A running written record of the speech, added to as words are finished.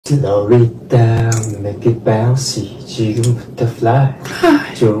Slow it down, make it bouncy. 지금부터 fly.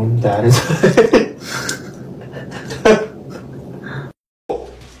 좀 다른 소리.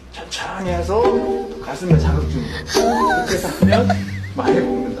 천천히 해서 가슴에 자극 주는 거. 이렇게 하면 많이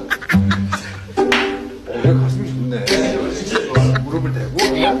먹는다. 내 가슴이 좋네. 무릎을 대고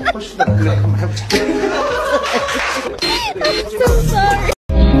훨씬 더 그래 한번 해보자. So sorry.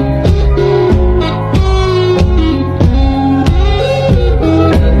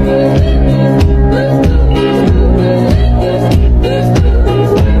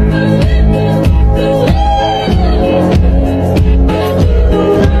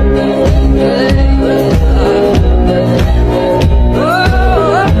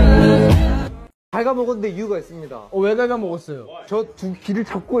 갉아먹었는데 이유가 있습니다. 왜 갉아먹었어요? 저 두 귀를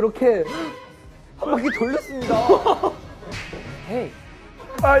잡고 이렇게 한 바퀴 돌렸습니다. 헤이.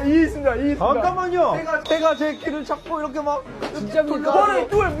 아, 이해했습니다. 잠깐만요. 제가 제 귀를 잡고 이렇게 막 진짜입니까? 머리를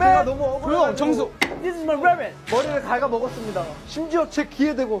뚫면 제가 너무 조용, 억울해가지고 정수. This is my rabbit. 머리를 갉아먹었습니다. 심지어 제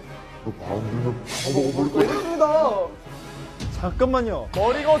귀에 대고 이랬습니다. 잠깐만요.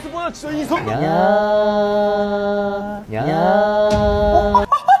 머리가 어디서 보여? 진짜 이성. 이게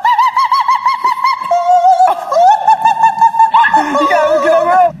안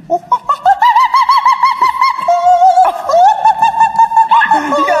웃기다고요?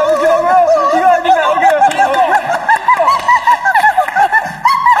 이게 안 웃기다고요? 이거 아닌가?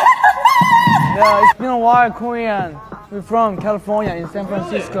 Yeah, it's been a while, Korean. We're from California in San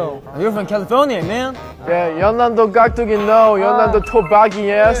Francisco. You're from California, man? 네, 연남도 깍두기 no, 연남도 토박이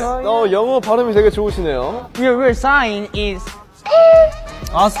yes. 영어 발음이 되게 좋으시네요. Your sign is.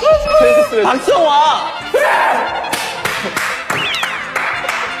 박성화.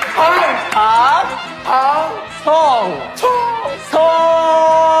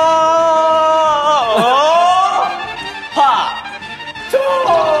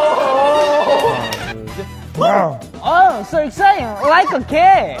 Oh, so exciting! Like a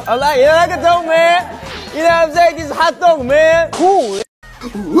kid. I like it like a dog, man. You know what I'm saying? This is hot dog, man. Cool.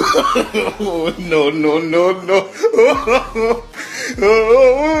 No.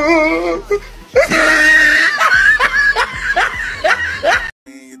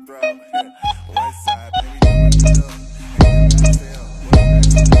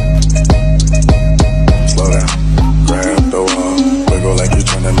 Slow down, grab, throw up, wiggle like you're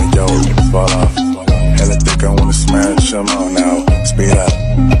trying to make your fall off. Hella thick, I wanna smash them all now. Speed up,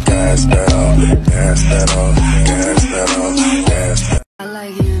 gas pedal, gas pedal, gas pedal, gas pedal. I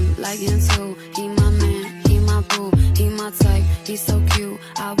like him too. He my man, he my boo, he my type. He's so cute.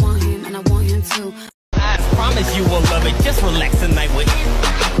 I want him and I want him too. I promise you will love it. Just relax tonight with.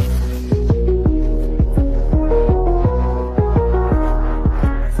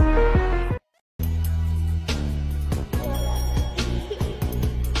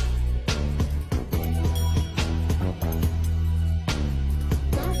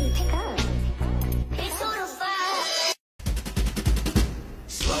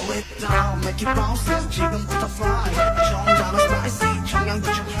 Slow it down, make it bounce. 지금부터 fly. 정답은 spicy,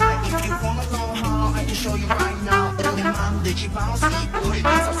 청양고추 high. If you wanna know how, I can show you right now. 이렇게 만들지 bouncy, 우리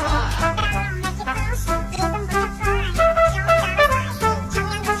dancer fly.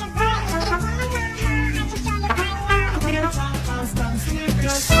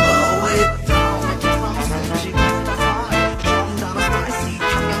 Slow it down, make it bounce. 지금부터 fly. 정답은 spicy,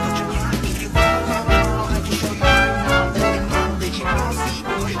 청양고추 high. If you wanna know how, I can show you right now. 이렇게 만들지 bouncy,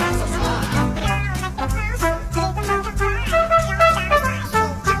 우리 dancer fly.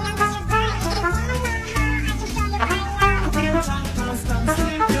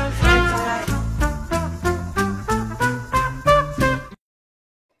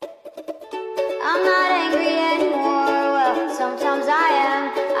 I'm not angry anymore, well, sometimes I am.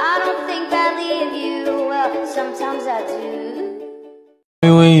 I don't think badly of you, well, sometimes I do. Call me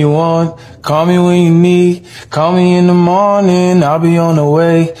when you want, call me when you need, call me in the morning, I'll be on the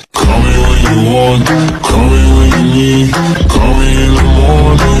way. Call me when you want, call me when you need, call me in the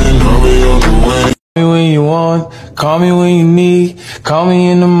morning, I'll be on the way. Call me when you want, call me when you need, call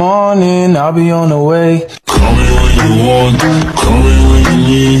me in the morning, I'll be on the way. Call me when you want, call me when you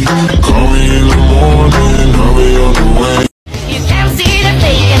need, call me in the morning, I'll be on the way. You can't see the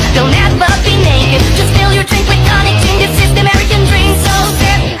fake it, don't ever be naked. Just fill your drink with tonic gin, this is the American dream. So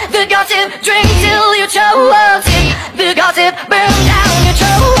sip the gossip, drink till you choke. Sip the gossip, burn down your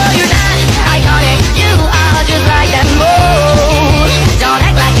throat. You're not iconic, you are just like that mold. Don't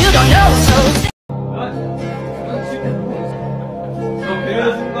act like you don't know, so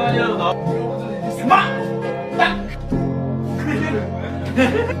마!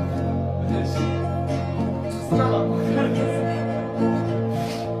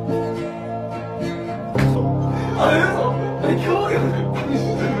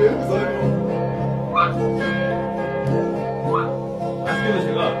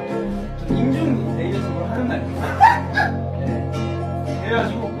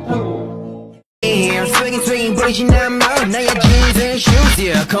 Swinging, swinging, breaking down mode. Now your jeans and shoes,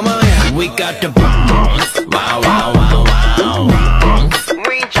 yeah, come on, yeah. We got the bounce, wow, wow, wow, wow.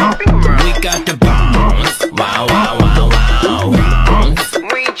 We jumping around. We got the bounce, wow, wow, wow, wow.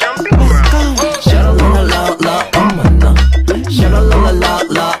 We jumping around. Sha-la-la-la-la, oh my no.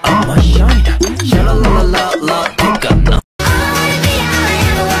 Sha-la-la-la-la, oh my shine. Sha-la-la-la-la, take a no.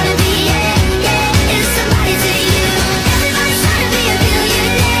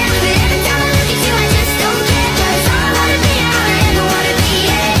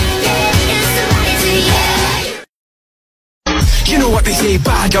 You know what they say,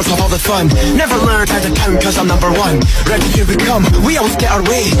 bad girls have all the fun. Never learned how to count cause I'm number one. Ready, here we come, we always get our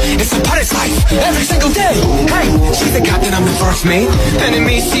way. It's a pirate's life, every single day. Hey, she's the captain, I'm the first mate.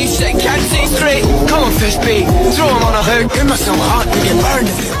 Enemy seasick, can't see straight. Come on fish bait, throw him on a hook. Give me some heart, we get burned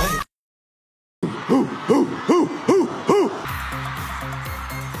if they wait.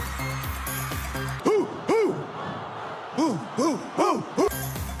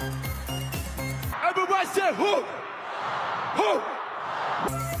 Everybody say who? Who?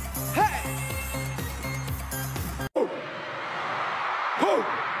 Hey! Who?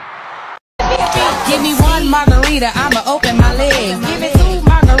 Give me one margarita, I'ma open my legs. Give me 2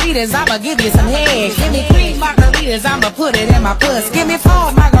 margaritas, I'ma give you some head. Give me 3 margaritas, I'ma put it in my puss. Give me 4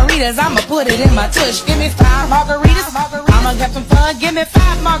 margaritas, I'ma put it in my tush. Give me 5 margaritas, I'ma get some fun. Give me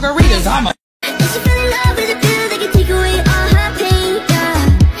 5 margaritas, I'ma. Does she fell in love with a pill that can take away all her pain? Yeah.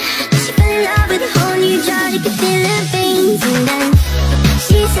 Does she fell in love with a whole new drug that can feel her veins? And then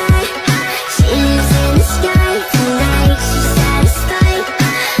she said she lives in the sky tonight. She's satisfied,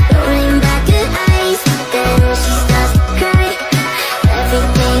 rolling back her eyes. Then she starts to cry.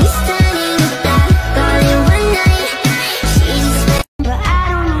 Everything is turning black all in one night. She just went, but I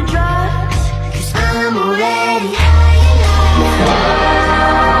don't need drugs, cause I'm already high enough.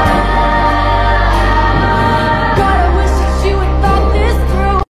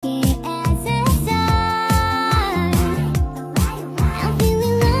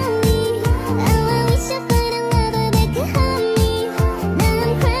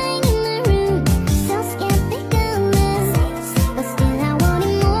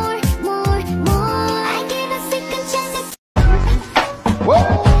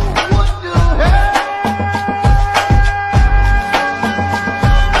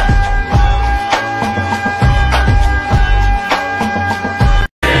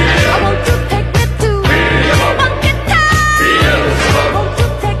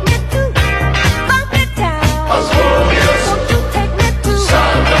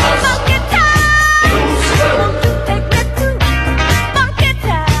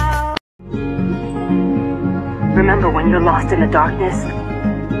 Remember when you're lost in the darkness?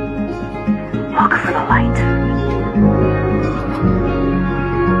 Look for the light.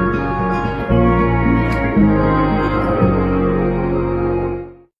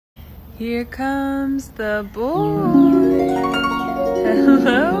 Here comes the boy.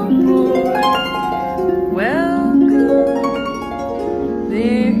 Hello, boy. Welcome.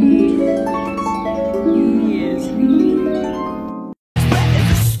 There he is. He is here.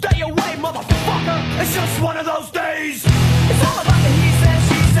 Stay away, motherfucker! It's just one of those days! It's all about the he said,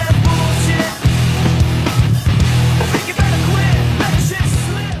 she said bullshit! I think you better quit, let shit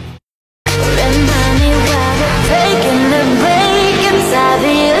slip! Remind me why we're taking a break. It's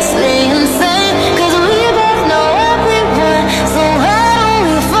obviously insane, cause we both know everyone. So why don't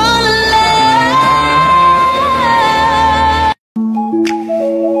we fall in love?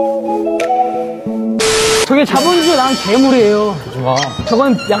 저게 자본주의랑 괴물이에요.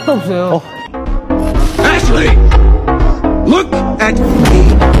 저건 약도 없어요. Ashley! Look at me!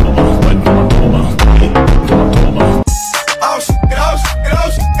 Oh shit, and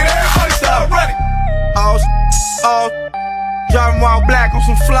everybody start running! Oh, driving while black on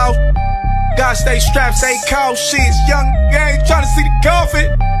some flow. Gotta stay strapped, stay cold. Shit, young gang trying to see the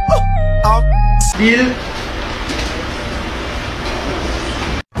coffin. Oh, yeah.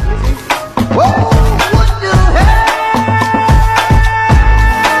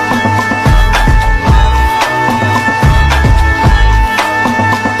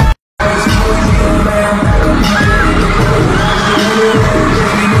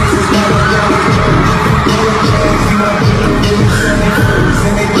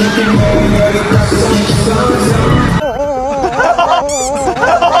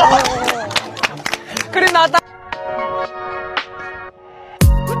 그래 나왔다.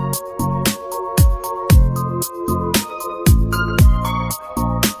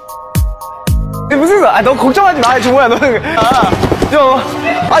 무슨 아 너 걱정하지 마. 정우야 너는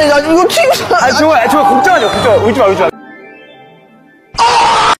아니 나 이거 튀고 싶어. 아 정우야 걱정하지 마. 울지 마. 아!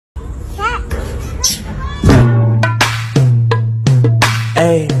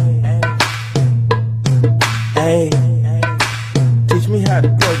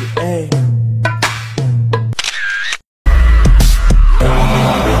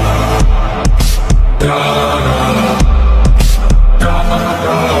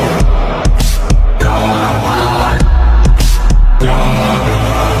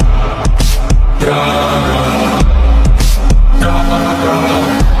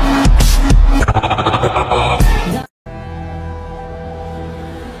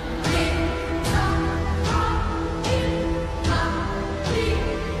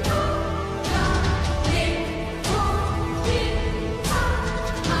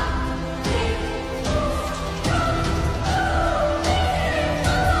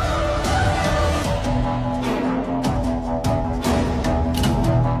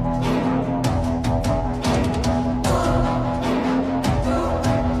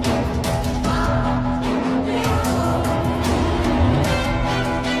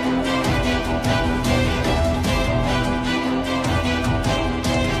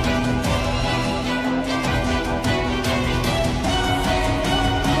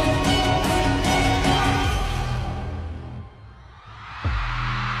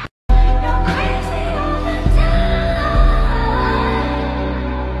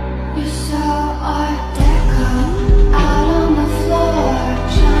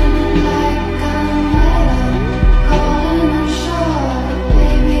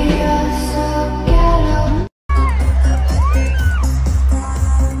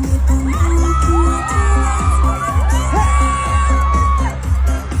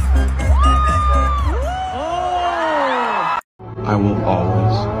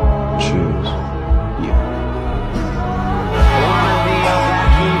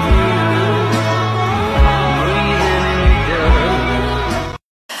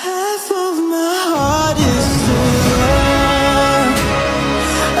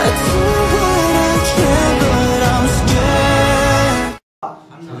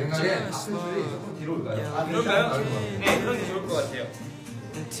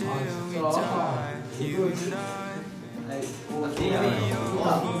 You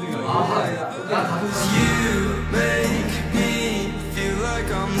make me feel like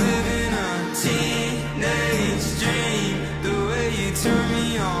I'm living a teenage dream. The way you turn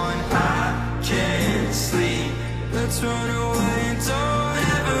me on, I can't sleep. Let's run away and don't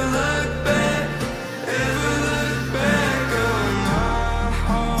ever look back. Ever look back. Oh, my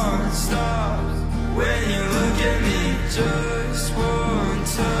heart stops when you look at me. Just one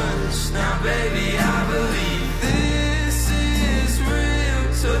touch. Now baby, I believe this is real.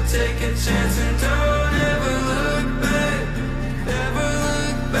 So take a chance and don't ever look back. Ever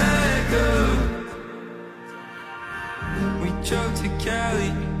look back. Oh. We drove to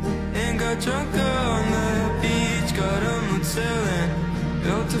Cali and got drunk on the beach. Got a motel and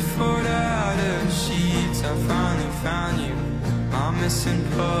built a fort out of sheets. I finally found you, my missing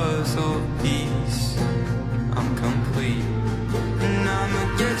puzzle piece. I'm complete, and I'ma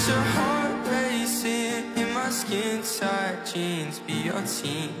get your heart racing in my skin tight jeans. Be your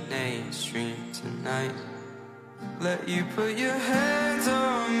teenage dream tonight. Let you put your hands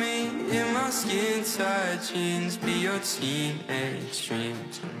on me in my skin tight jeans. Be your teenage dream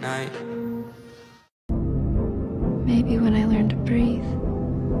tonight. Maybe when I learn to breathe,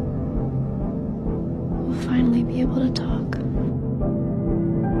 we'll finally be able to talk.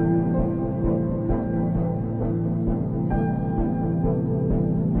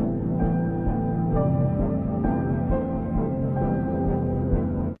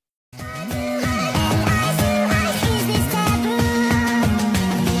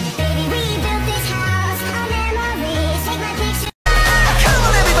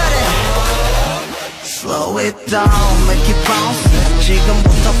 Slow it down, make it bounce.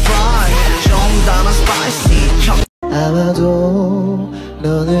 지금부터 fly. 좀 더 spicy. 아마도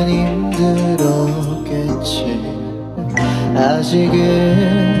너는 힘들었겠지.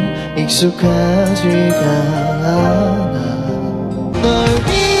 아직은 익숙하지가 않아. 널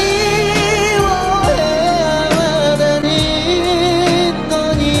미워해야만 하는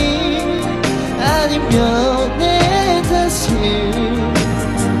거니 아니면 내 탓이.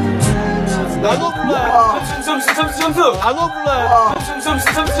 나눠 불러요. 점수. 나눠 불러요. 점수.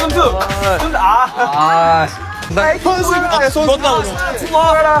 손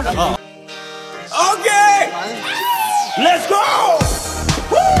오케이. Let's go.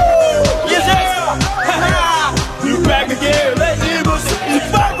 Yes sir. You back again. Let's do the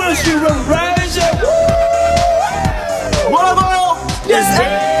vibration rise. 뭐라고요? Yes sir.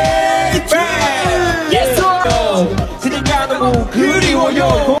 Yes sir. 그니까 너무 그리워요.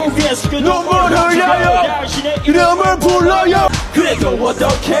 공개시켜 눈물 흘려요. 당신의 이름을 불러요. 그래도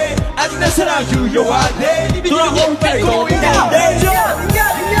어떡해 아직 내 사랑 유효한데 돌아올 때고 있는데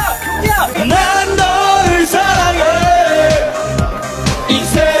난 너를 사랑해. 이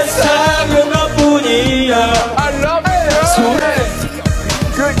세상은 너뿐이야. I love you.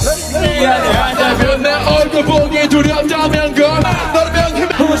 미안해한다면 내 얼굴 보기 두렵다면 건 너를 명심해.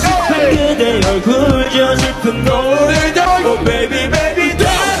 보고 싶은 그대 얼굴 저 슬픈 노래도 Oh baby baby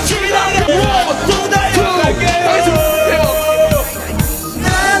다시 나가 또 달려갈게요. 난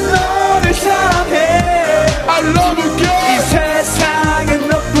너를 사랑해. I love you girl. 이 세상은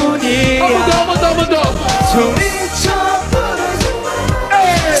너뿐이야. 한 번 더. 소리쳐 부르지마.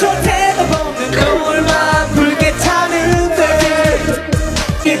 저 대답없는 노을만 붉게 타는데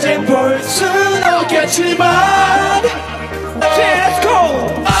이제 볼 순 없겠지만 Let's go.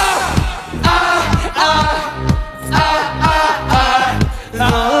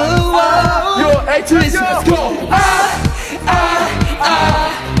 Yo, Ateez, let's go.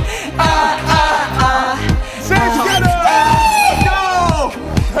 Say it together. Go.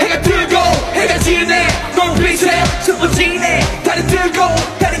 해가 뜨고 해가 지네 눈빛에 스포지네 달이 뜨고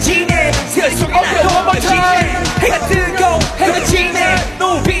달이 지네 세상 너무 지네 해가 뜨고 해가 지네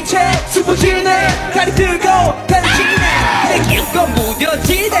눈빛에 스포지네 달이 뜨고 달이 지네 내 기억과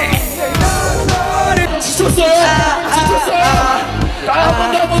무뎌지네. 너를 지쳤어요.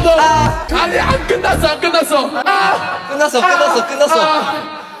 한 번 더. 아니 안 끝났어. 끝났어.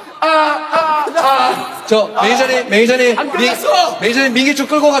 저 매니저님 민기 좀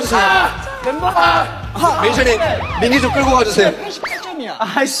끌고 가주세요. 매니저님 민기 좀 끌고 가주세요.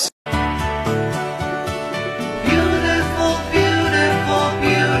 아이씨. Beautiful, beautiful,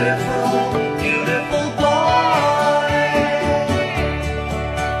 beautiful, beautiful boy.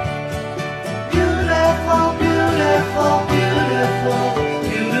 Beautiful, beautiful, beautiful,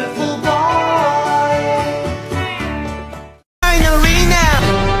 beautiful boy. Finally now.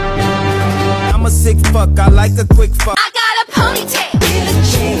 I'm a sick fuck, I like a quick fuck. I got a ponytail.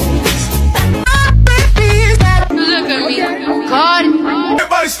 Look at me, God.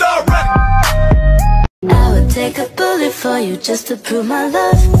 for you just to prove my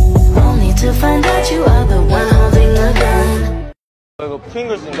love. Only to find out you are the one holding the gun. 이거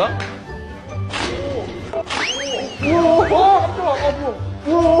프링글스인가?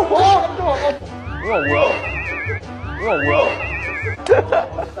 우와 뭐야? 우와 뭐야?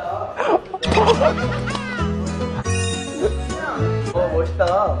 멋있다.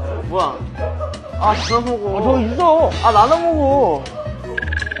 뭐야? 아 나눠 먹어. 저거 있어. 아 나눠 먹어.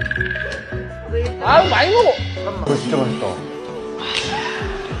 아 많이 먹어. 잠깐만. 이거 진짜 맛있다.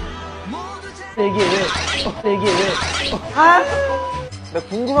 네 개 왜? 아? 나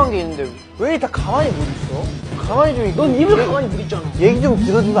궁금한 게 있는데 왜 다 가만히 못 있어? 가만히 좀. 넌 입을 가만히 못 있잖아. 얘기 좀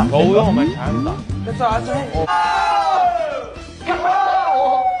들어주면 안 돼? 어우 형 말 잘한다. 됐어 알았어 해.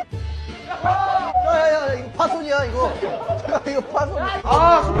 야야야 이거 파손이야 이거. 이거 파손.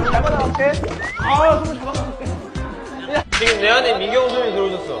 아 손을 잡아놔볼게. 아 손을 잡아놔볼게. 지금 내 안에 민경 소리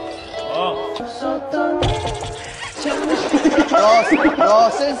들어오셨어. 야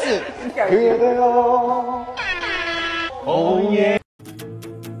센스. 그래요. 오 예.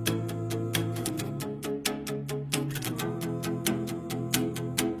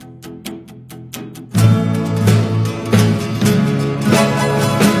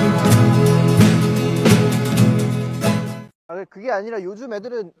 그게 아니라 요즘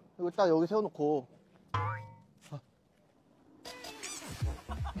애들은 이거 딱 여기 세워놓고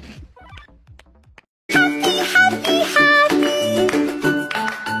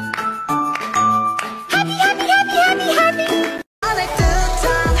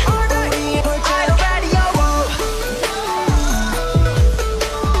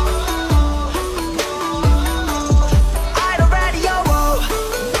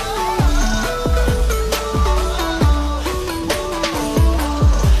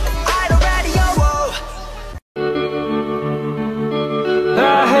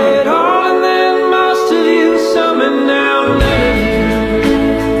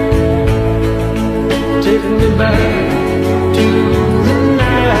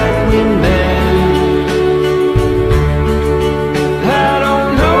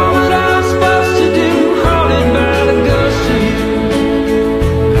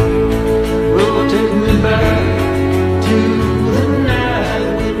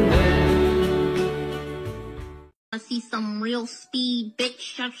some real speed,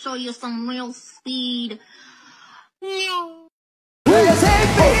 bitch. I'll show you some real speed.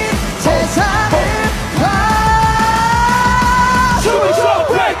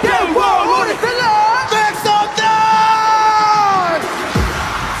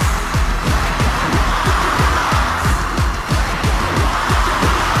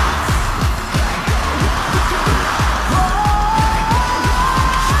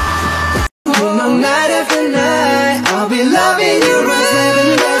 Night after night, I'll be loving you right.